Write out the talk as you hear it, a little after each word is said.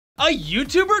A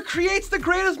YouTuber creates the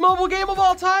greatest mobile game of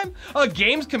all time? A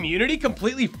game's community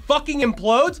completely fucking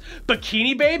implodes?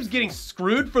 Bikini babes getting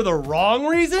screwed for the wrong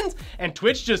reasons? And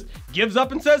Twitch just gives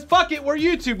up and says, fuck it, we're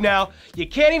YouTube now. You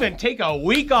can't even take a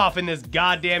week off in this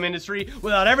goddamn industry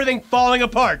without everything falling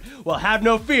apart. Well, have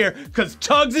no fear, cause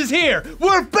T.U.G.S is here.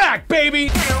 We're back, baby!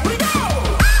 Here we go!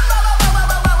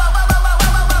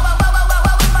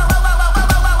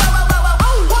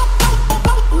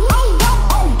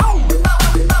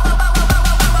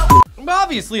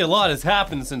 Obviously, a lot has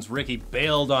happened since Ricky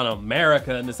bailed on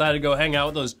America and decided to go hang out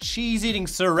with those cheese-eating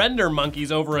surrender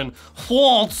monkeys over in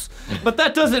France. But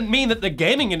that doesn't mean that the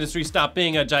gaming industry stopped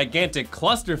being a gigantic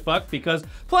clusterfuck, because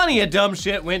plenty of dumb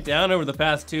shit went down over the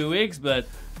past 2 weeks, but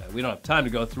we don't have time to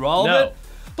go through all of it.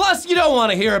 Plus, you don't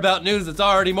want to hear about news that's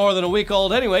already more than a week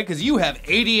old anyway, because you have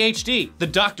ADHD. The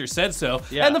doctor said so.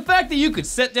 Yeah. And the fact that you could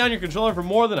set down your controller for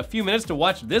more than a few minutes to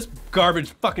watch this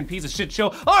garbage fucking piece of shit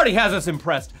show already has us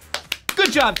impressed.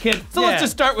 Good job, kid. So let's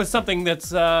just start with something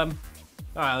that's,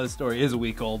 this story is a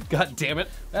week old. God damn it.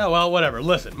 Oh, well, whatever.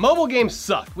 Listen, mobile games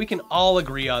suck. We can all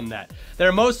agree on that.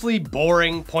 They're mostly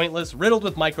boring, pointless, riddled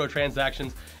with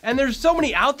microtransactions, and there's so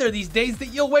many out there these days that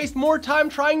you'll waste more time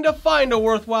trying to find a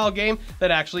worthwhile game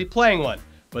than actually playing one.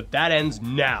 But that ends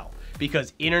now,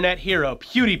 because internet hero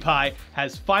PEWDIEPIE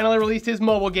has finally released his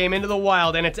mobile game into the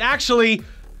wild, and it's actually...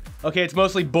 okay, it's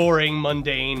mostly boring,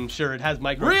 mundane, sure, it has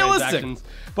microtransactions,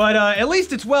 but at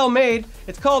least it's well made.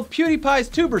 It's called PewDiePie's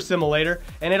Tuber Simulator,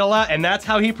 and and that's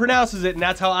how he pronounces it, and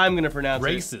that's how I'm gonna pronounce it.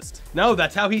 Racist. No,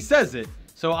 that's how he says it.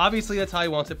 So obviously that's how he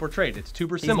wants it portrayed. It's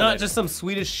Tuber Simulator. He's not just some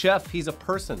Swedish chef, he's a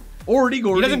person. He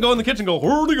doesn't go in the kitchen and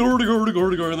go,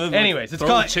 and then anyways, it's throw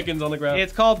called chickens on the ground.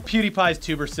 It's called PewDiePie's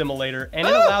Tuber Simulator, and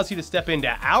it allows you to step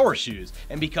into our shoes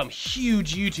and become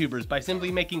huge YouTubers by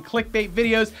simply making clickbait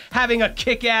videos, having a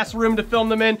kick-ass room to film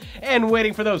them in, and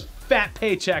waiting for those fat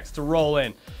paychecks to roll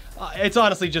in. It's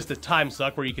honestly just a time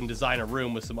suck where you can design a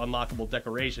room with some unlockable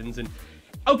decorations, and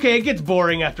okay, it gets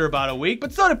boring after about a week,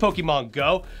 but so did Pokemon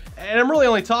Go. And I'm really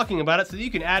only talking about it so that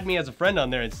you can add me as a friend on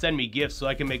there and send me gifts so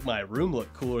I can make my room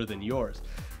look cooler than yours.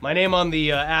 My name on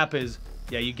the app is,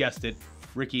 yeah, you guessed it,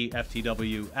 Ricky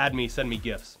FTW. Add me, send me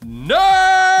gifts.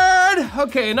 Nerd!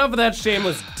 Okay, enough of that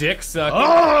shameless dick sucking.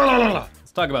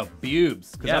 Let's talk about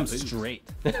boobs, because I'm straight.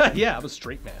 Yeah, I'm a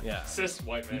straight man. Yeah. Cis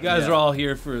white man. You guys are all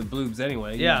here for the boobs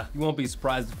anyway. Yeah. You won't be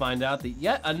surprised to find out that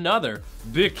yet another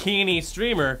bikini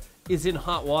streamer is in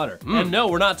hot water. And no,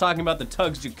 we're not talking about the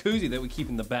T.U.G.S jacuzzi that we keep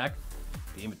in the back.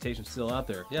 The invitation's still out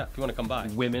there. Yeah, if you want to come by.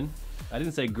 Women. I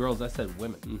didn't say girls, I said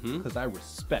women. Because I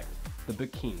respect the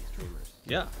bikini streamers.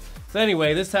 Yeah. So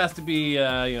anyway, this has to be,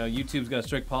 YouTube's got a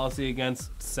strict policy against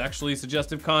sexually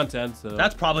suggestive content. So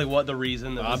that's probably the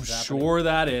reason that I'm sure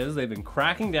that is. They've been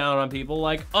cracking down on people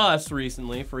like us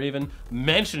recently for even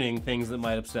mentioning things that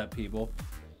might upset people.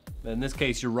 In this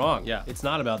case, you're wrong. Yeah. It's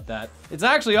not about that. It's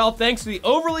actually all thanks to the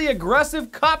overly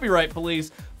aggressive copyright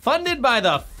police funded by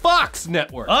the Fox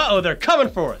network. Uh-oh, they're coming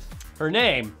for us. Her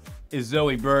name is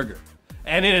Zoe Berger.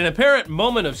 And in an apparent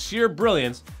moment of sheer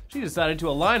brilliance, she decided to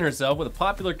align herself with a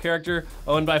popular character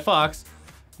owned by Fox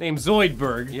named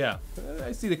Zoidberg. Yeah.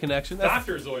 I see the connection. That's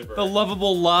Dr. Zoidberg. The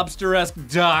lovable lobster-esque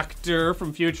doctor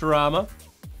from Futurama.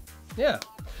 Yeah.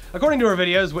 According to her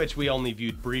videos, which we only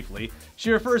viewed briefly, she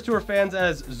refers to her fans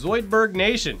as Zoidberg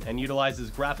Nation and utilizes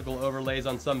graphical overlays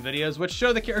on some videos which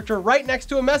show the character right next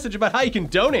to a message about how you can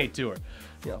donate to her.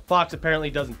 You know, Fox apparently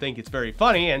doesn't think it's very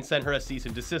funny and sent her a cease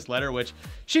and desist letter, which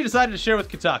she decided to share with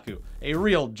Kotaku, a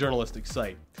real journalistic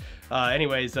site.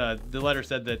 The letter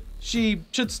said that she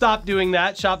should stop doing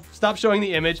that, stop showing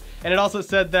the image, and it also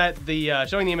said that the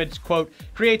showing the image, quote,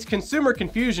 creates consumer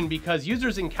confusion because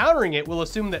users encountering it will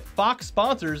assume that Fox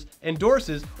sponsors,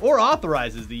 endorses, or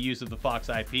authorizes the use of the Fox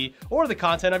IP or the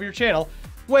content of your channel,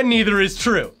 when neither is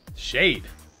true. Shade.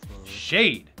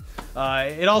 Shade.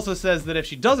 It also says that if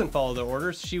she doesn't follow their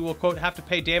orders, she will, quote, have to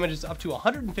pay damages up to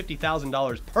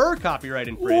 $150,000 per copyright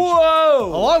infringe. Whoa!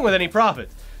 Along with any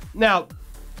profits. Now,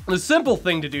 the simple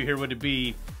thing to do here would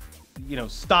be,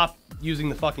 stop using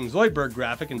the fucking Zoidberg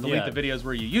graphic and delete the videos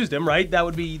where you used him, right? That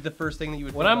would be the first thing that you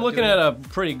would When I'm looking at a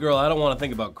pretty girl, I don't want to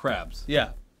think about crabs. Yeah.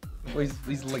 Well,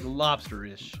 he's like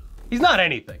lobster-ish. He's not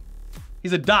anything.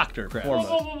 He's a doctor,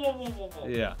 foremost.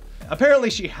 Yeah. Apparently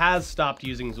she has stopped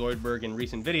using Zoidberg in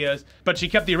recent videos, but she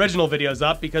kept the original videos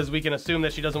up because we can assume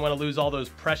that she doesn't want to lose all those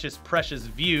precious, precious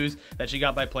views that she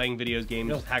got by playing video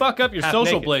games. It'll fuck up your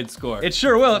Social Blade score. It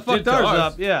sure will. It fucked ours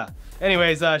up, yeah.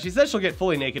 Anyways, she said she'll get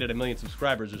fully naked at 1 million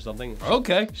subscribers or something.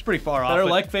 Okay. She's pretty far off. Better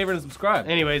like, favorite, and subscribe.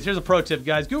 Anyways, here's a pro tip,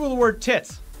 guys. Google the word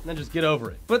tits, and then just get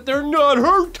over it. But they're not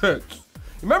her tits.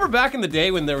 Remember back in the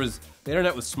day when the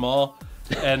internet was small?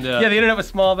 And Yeah, the internet was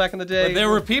small back in the day. but there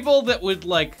were people that would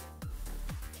like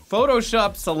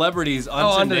Photoshop celebrities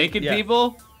onto naked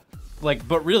people, like,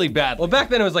 but really bad. Well, back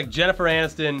then it was like Jennifer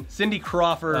Aniston, Cindy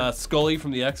Crawford, Scully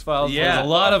from the X-Files. Yeah. There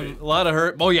was a lot of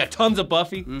her. Oh yeah, tons of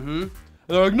Buffy. Mm-hmm.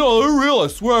 And they're like, no, they're real. I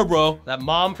swear, bro. that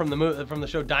mom from the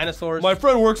show Dinosaurs. My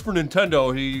friend works for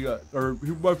Nintendo.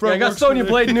 My friend. I got works Sonya for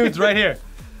Blade nudes right here.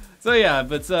 So yeah,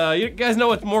 but you guys know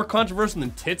what's more controversial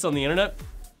than tits on the internet?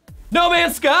 No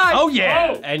Man's Sky! Oh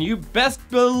yeah! And you best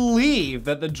believe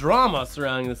that the drama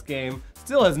surrounding this game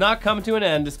still has not come to an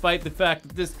end, despite the fact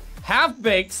that this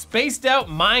half-baked, spaced-out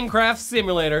Minecraft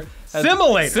simulator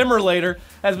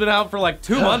has been out for like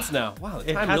 2 months now. Wow,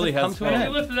 the time really has come to an end. You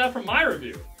lifted that from my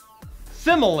review.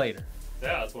 Simulator.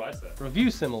 Yeah, that's what I said. Review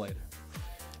simulator.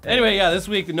 Anyway, yeah, this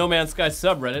week the No Man's Sky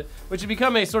subreddit, which had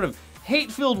become a sort of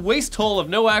hate-filled waste hole of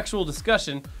no actual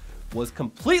discussion, was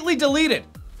completely deleted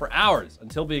for hours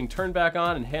until being turned back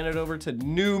on and handed over to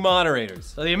new moderators.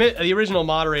 So the original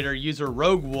moderator, user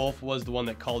Rogue Wolf, was the one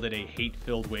that called it a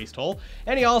hate-filled waste hole,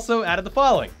 and he also added the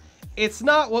following. It's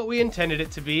not what we intended it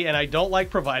to be, and I don't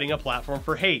like providing a platform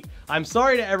for hate. I'm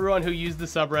sorry to everyone who used the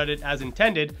subreddit as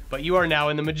intended, but you are now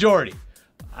in the majority.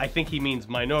 I think he means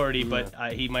minority, but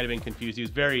he might have been confused. He was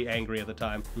very angry at the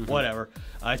time. Whatever.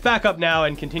 It's back up now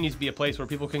and continues to be a place where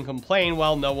people can complain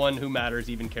while no one who matters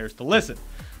even cares to listen.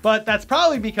 But that's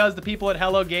probably because the people at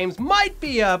Hello Games might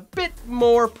be a bit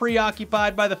more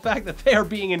preoccupied by the fact that they are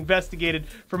being investigated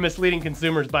for misleading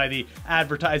consumers by the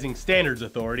Advertising Standards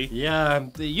Authority. Yeah,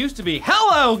 it used to be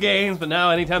Hello Games, but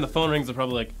now anytime the phone rings, they're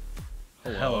probably like,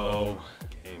 Hello.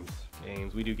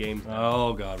 Games. We do games now.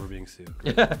 oh god, we're being sued.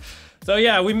 So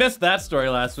yeah, we missed that story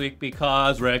last week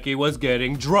because Ricky was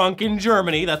getting drunk in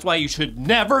Germany. That's why you should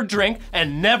never drink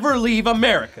and never leave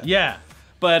America. Yeah.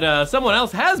 But someone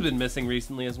else has been missing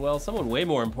recently as well. Someone way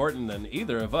more important than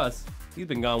either of us. He's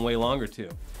been gone way longer too.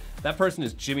 That person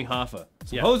is Jimmy Hoffa.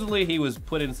 Supposedly he was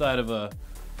put inside of a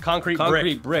concrete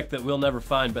brick that we'll never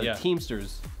find by the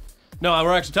Teamsters. No,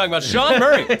 we're actually talking about Sean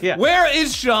Murray. Yeah. Where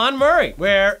is Sean Murray?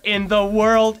 Where in the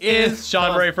world is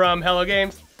Sean Murray from Hello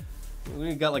Games?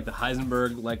 We got like the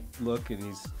Heisenberg-like look, and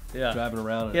he's driving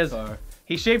around in a car.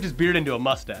 He shaved his beard into a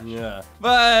mustache. Yeah.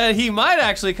 But he might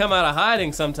actually come out of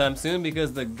hiding sometime soon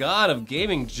because the god of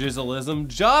gaming jizzleism,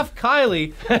 Geoff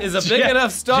Keighley, is a big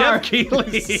enough star. Jeff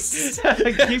Keighley.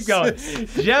 Keep going.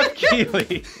 Jeff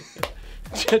Keighley.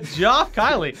 Geoff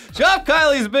Keighley. Geoff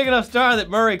Keighley is a big enough star that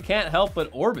Murray can't help but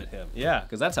orbit him. Yeah.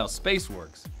 Because that's how space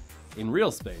works. In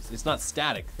real space. It's not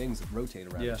static. Things that rotate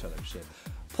around each other and shit.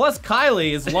 Plus,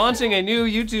 Keighley is launching a new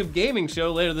YouTube gaming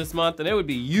show later this month, and it would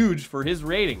be huge for his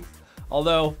ratings.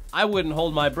 Although, I wouldn't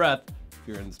hold my breath. If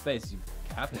you're in space, you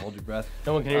have to hold your breath.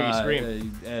 No one can hear you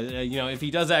scream. You know, if he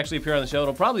does actually appear on the show,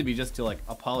 it'll probably be just to like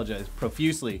apologize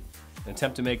profusely and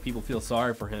attempt to make people feel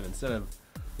sorry for him instead of,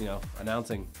 you know,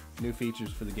 announcing new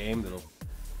features for the game that'll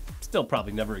still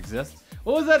probably never exist.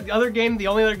 What was that other game, the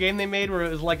only other game they made where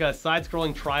it was like a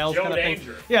side-scrolling trials kind of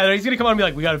Danger. thing? Yeah, he's gonna come on and be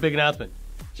like, we got a big announcement.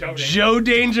 Joe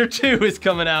Danger 2 is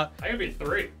coming out. I could be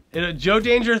 3. Joe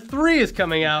Danger 3 is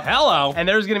coming out. Hello. And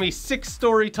there's gonna be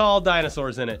 6-story tall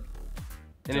dinosaurs in it.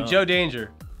 And in Joe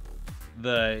Danger,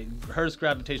 the Earth's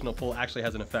gravitational pull actually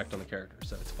has an effect on the character,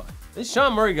 so it's fine. This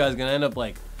Sean Murray guy's gonna end up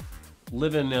like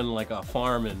living in like a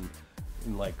farm in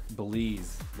like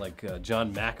Belize, like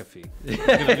John McAfee. He's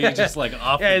gonna be just like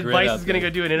off the grid. Vice is gonna go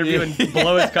do an interview and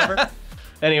blow his cover.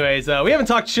 Anyways, we haven't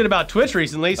talked shit about Twitch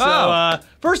recently, so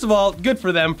first of all, good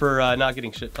for them for not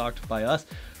getting shit talked by us.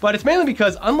 But it's mainly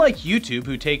because, unlike YouTube,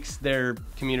 who takes their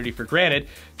community for granted,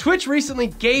 Twitch recently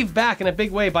gave back in a big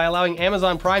way by allowing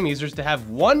Amazon Prime users to have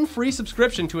 1 free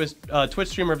subscription to a Twitch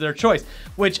streamer of their choice,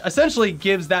 which essentially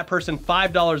gives that person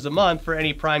 $5 a month for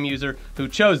any Prime user who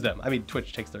chose them. I mean,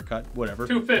 Twitch takes their cut, whatever.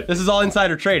 $2.50. This is all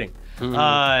insider trading.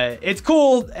 It's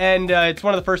cool, and it's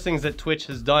one of the first things that Twitch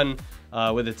has done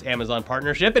with its Amazon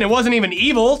partnership, and it wasn't even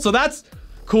evil, so that's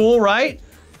cool, right?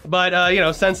 But, you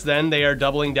know, since then, they are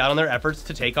doubling down on their efforts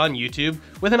to take on YouTube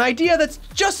with an idea that's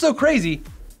just so crazy,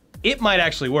 it might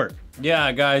actually work.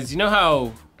 Yeah, guys, you know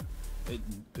how...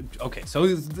 Okay, so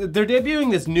they're debuting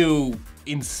this new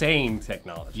insane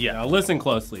technology. Yeah. Now listen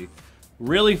closely.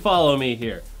 Really follow me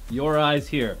here. Your eyes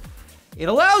here. It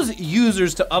allows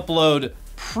users to upload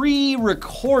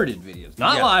pre-recorded videos,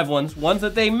 not live ones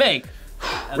that they make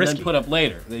and then put up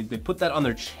later. They put that on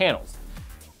their channels.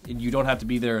 And you don't have to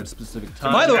be there at a specific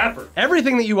time. By the way,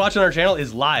 everything that you watch on our channel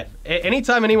is live.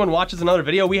 Anytime anyone watches another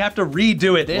video, we have to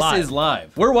redo it live. This is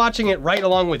live. We're watching it right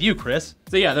along with you, Chris.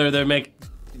 So yeah,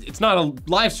 it's not a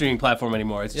live streaming platform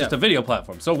anymore. It's just a video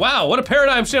platform. So wow, what a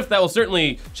paradigm shift that will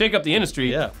certainly shake up the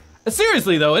industry. Yeah.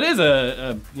 Seriously though, it is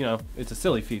you know, it's a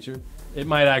silly feature. It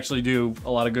might actually do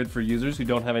a lot of good for users who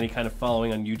don't have any kind of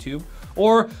following on YouTube,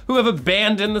 or who have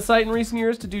abandoned the site in recent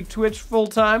years to do Twitch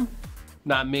full-time.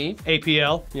 Not me.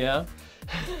 APL. Yeah.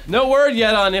 No word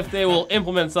yet on if they will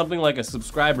implement something like a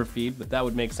subscriber feed, but that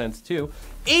would make sense too.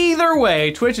 Either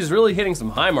way, Twitch is really hitting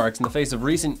some high marks in the face of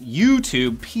recent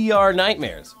YouTube PR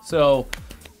nightmares. So,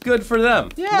 good for them.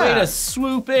 Yeah. Way to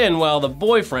swoop in while the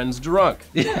boyfriend's drunk.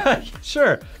 Yeah,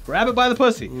 sure. Grab it by the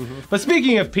pussy. But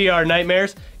speaking of PR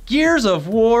nightmares, Gears of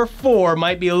War 4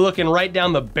 might be looking right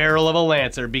down the barrel of a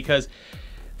Lancer because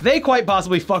they quite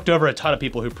possibly fucked over a ton of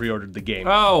people who pre-ordered the game.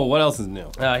 Oh, what else is new?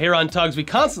 Here on T.U.G.S, we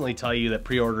constantly tell you that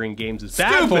pre-ordering games is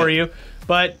bad Stupid. for you,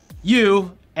 but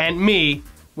you and me,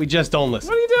 we just don't listen.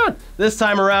 What are you doing? This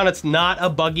time around, it's not a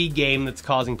buggy game that's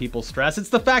causing people stress. It's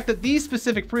the fact that these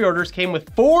specific pre-orders came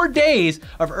with 4 days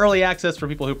of early access for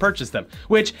people who purchased them,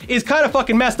 which is kind of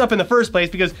fucking messed up in the first place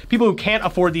because people who can't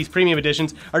afford these premium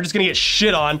editions are just gonna get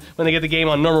shit on when they get the game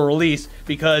on normal release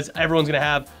because everyone's gonna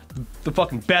have the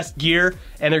fucking best gear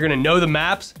and they're gonna know the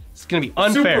maps. It's gonna be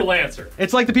unfair. Super Lancer.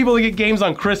 It's like the people that get games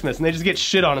on Christmas and they just get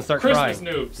shit on and start Christmas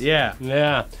crying. noobs. Yeah.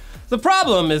 Yeah. The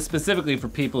problem is specifically for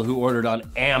people who ordered on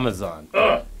Amazon.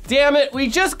 Ugh. Damn it, we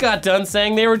just got done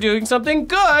saying they were doing something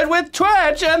good with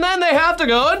Twitch and then they have to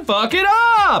go and fuck it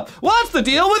up! What's the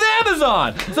deal with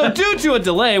Amazon? So due to a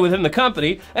delay within the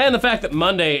company and the fact that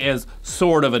Monday is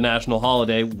sort of a national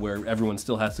holiday where everyone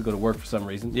still has to go to work for some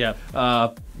reason. Yeah.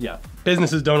 Yeah.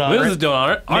 Businesses don't honor Businesses it. don't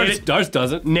honor it. Ours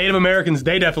doesn't. Native Americans,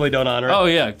 they definitely don't honor it. Oh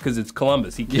yeah, because it's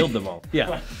Columbus. He killed them all.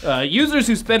 Yeah. Users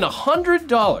who spend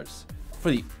 $100 for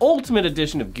the Ultimate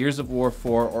Edition of Gears of War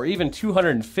 4, or even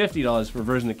 $250 for a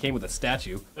version that came with a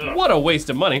statue. Ugh. What a waste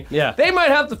of money. Yeah. They might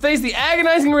have to face the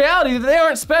agonizing reality that they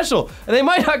aren't special, and they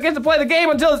might not get to play the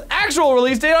game until its actual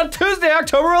release date on Tuesday,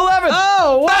 October 11th.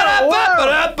 Oh,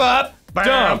 Ba-da-ba-ba-da-ba.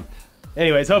 Dumb.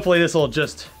 Anyways, hopefully this will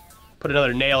just put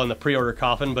another nail in the pre-order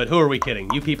coffin, but who are we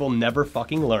kidding? You people never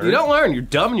fucking learn. You don't learn, you're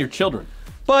dumb and you're children.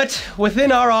 But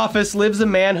within our office lives a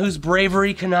man whose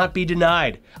bravery cannot be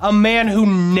denied. A man who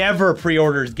never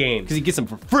pre-orders games. Because he gets them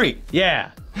for free.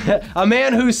 Yeah. A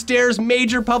man who stares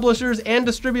major publishers and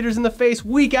distributors in the face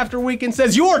week after week and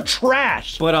says, "You're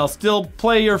trash!" But I'll still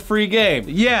play your free game.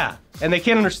 Yeah, and they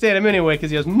can't understand him anyway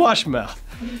because he has mush mouth.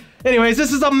 Anyways,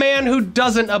 this is a man who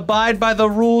doesn't abide by the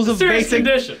rules of Serious basic...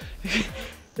 condition.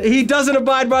 He doesn't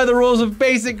abide by the rules of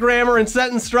basic grammar and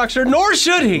sentence structure, nor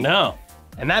should he. No.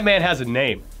 And that man has a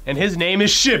name, and his name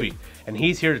is Shibby, and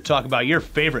he's here to talk about your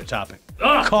favorite topic,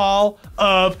 Ugh. Call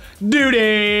of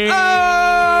Duty.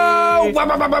 Oh!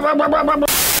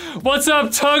 What's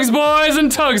up, T.U.G.S boys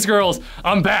and T.U.G.S girls?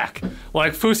 I'm back,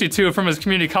 like Fousey 2 from his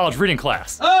community college reading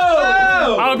class.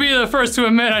 Oh! I'll be the first to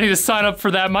admit I need to sign up for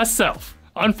that myself.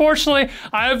 Unfortunately,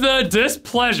 I have the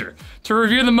displeasure to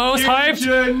review the most hyped...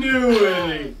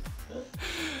 Ingenuity.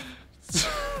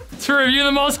 To review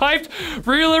the most hyped,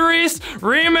 re-released,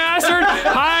 remastered,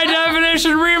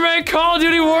 high-definition remake Call of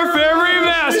Duty Warfare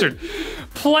Remastered.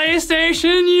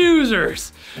 PlayStation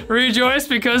users, rejoice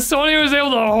because Sony was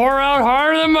able to whore out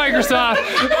harder than Microsoft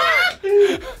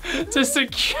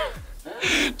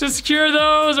to secure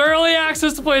those early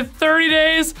access to play 30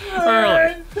 days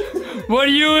early.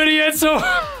 What you idiots so...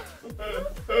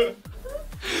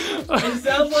 It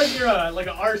sounds like you're like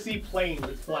an RC plane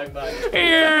that's flying by.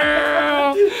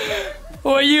 Yeah.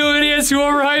 What you idiots who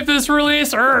overhyped this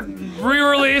release or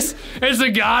re-release is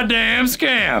a goddamn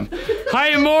scam.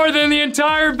 Hype more than the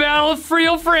entire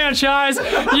Battlefield franchise.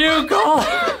 You Call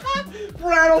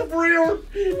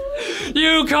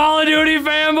of Duty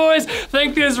fanboys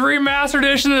think this remastered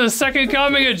edition is the second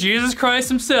coming of Jesus Christ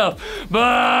himself.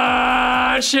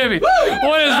 But Shibby,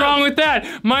 what is wrong with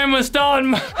that? My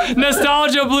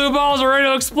nostalgia blue balls are ready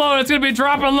to explode. It's gonna be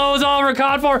dropping lows all over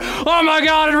COD 4. Oh my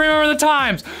god, I remember the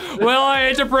times. Well, I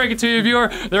hate to break it to you, viewer.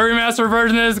 The remastered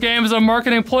version of this game is a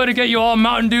marketing ploy to get you all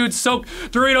Mountain Dew soaked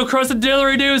Dorito crusted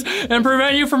didgeridoo and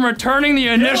prevent you from returning the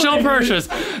initial purchase.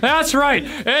 That's right,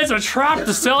 it's a trap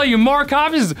to sell you more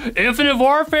copies of Infinite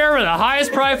Warfare at the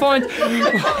highest price point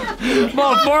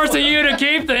while forcing you to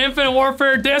keep the Infinite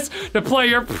Warfare disc to play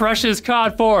your precious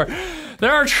COD 4.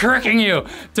 They're tricking you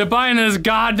to buying this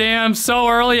goddamn so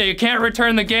early that you can't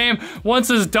return the game once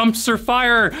this dumpster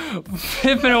fire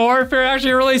Infinite Warfare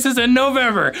actually releases in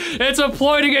November. It's a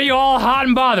ploy to get you all hot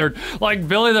and bothered, like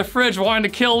Billy the Fridge wanting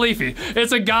to kill Leafy.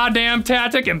 It's a goddamn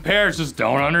tactic and parents just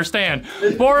don't understand.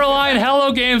 Borderline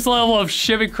Hello Games level of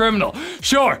shivvy criminal.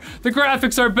 Sure, the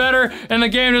graphics are better and the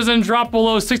game doesn't drop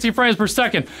below 60 frames per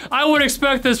second. I would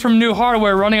expect this from new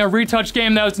hardware running a retouched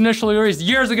game that was initially released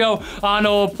years ago on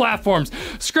old platforms.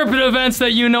 Scripted events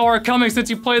that you know are coming since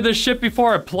you played this shit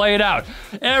before it played out.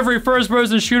 Every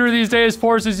first-person shooter these days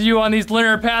forces you on these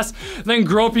linear paths, then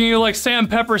groping you like Sam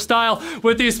Pepper style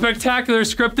with these spectacular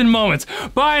scripted moments.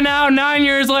 By now, 9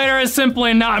 years later, it's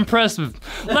simply not impressive.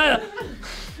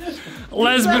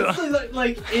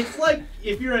 It's like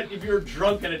if you're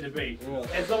drunk at a debate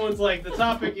and someone's like, the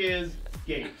topic is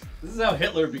games. This is how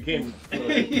Hitler became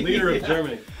leader of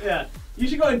Germany. Yeah, you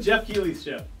should go on Jeff Keighley's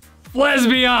show. Let's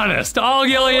be honest, all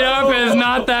Gillied Up is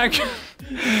not that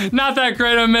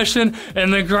great of a mission,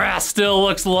 and the grass still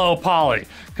looks low poly.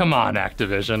 Come on,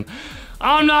 Activision.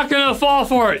 I'm not gonna fall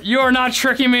for it. You are not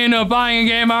tricking me into buying a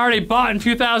game I already bought in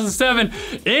 2007.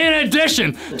 In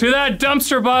addition to that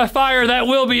dumpster fire that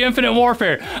will be Infinite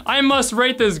Warfare, I must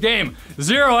rate this game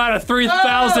 0 out of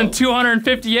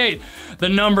 3,258, the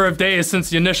number of days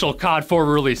since the initial COD 4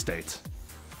 release date.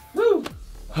 Woo!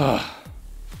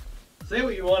 Say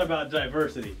what you want about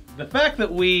diversity. The fact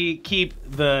that we keep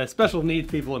the special needs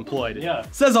people employed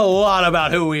says a lot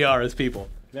about who we are as people.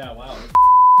 Yeah, wow.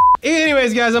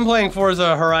 Anyways, guys, I'm playing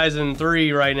Forza Horizon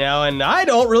 3 right now, and I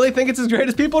don't really think it's as great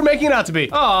as people are making it out to be.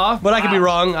 Aw. But I could be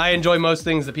wrong. I enjoy most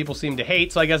things that people seem to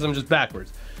hate, so I guess I'm just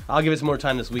backwards. I'll give it some more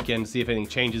time this weekend to see if anything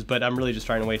changes, but I'm really just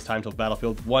trying to waste time till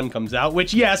Battlefield 1 comes out,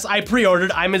 which, yes, I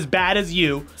pre-ordered. I'm as bad as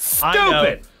you.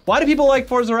 Stupid! Why do people like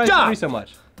Forza Horizon 3 so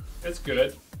much? It's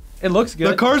good. It looks good.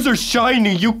 The cars are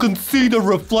shiny. You can see the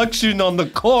reflection on the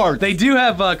car. They do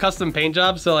have custom paint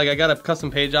jobs, so like I got a custom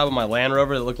paint job on my Land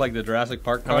Rover that looked like the Jurassic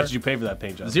Park car. How much did you pay for that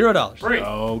paint job? $0. Free.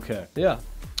 Okay. Yeah.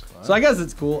 So I guess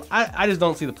it's cool. I just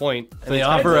don't see the point. So they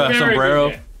offer a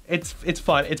sombrero. It's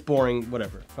fun. It's boring.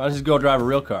 Whatever. Why don't you just go drive a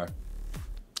real car?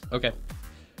 Okay.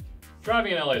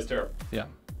 Driving in LA is terrible. Yeah.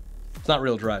 It's not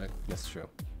real driving. That's true.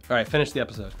 All right, finish the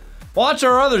episode. Watch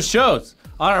our other shows.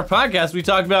 On our podcast, we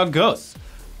talked about ghosts.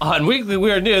 On Weekly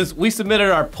Weird News, we submitted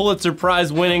our Pulitzer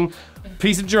Prize winning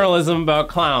piece of journalism about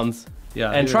clowns. Yeah.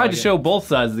 And tried to show both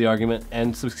sides of the argument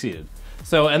and succeeded.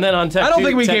 So, and then on Tech I don't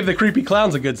think we gave the creepy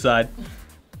clowns a good side.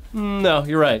 No,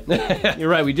 you're right. You're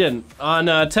right, we didn't.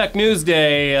 On Tech News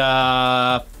Day,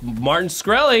 Martin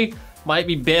Shkreli might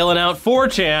be bailing out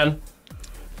 4chan.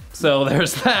 So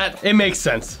there's that. It makes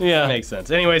sense. Yeah. It makes sense.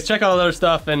 Anyways, check out all other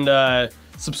stuff and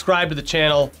subscribe to the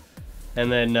channel.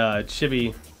 And then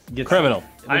Chibi gets... Criminal.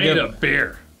 I need a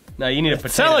beer. No, you need a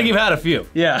potato. Sound like you've had a few.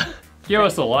 Yeah. Give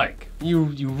us a like. You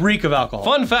reek of alcohol.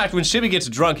 Fun fact, when Chibi gets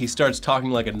drunk, he starts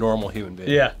talking like a normal human being.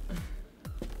 Yeah.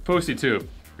 Pussy too.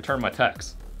 Return my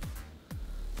text.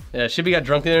 Yeah, Chibi got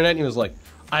drunk the other night and he was like,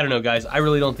 I don't know, guys. I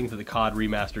really don't think that the COD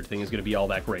remastered thing is going to be all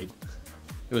that great.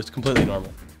 It was completely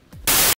normal.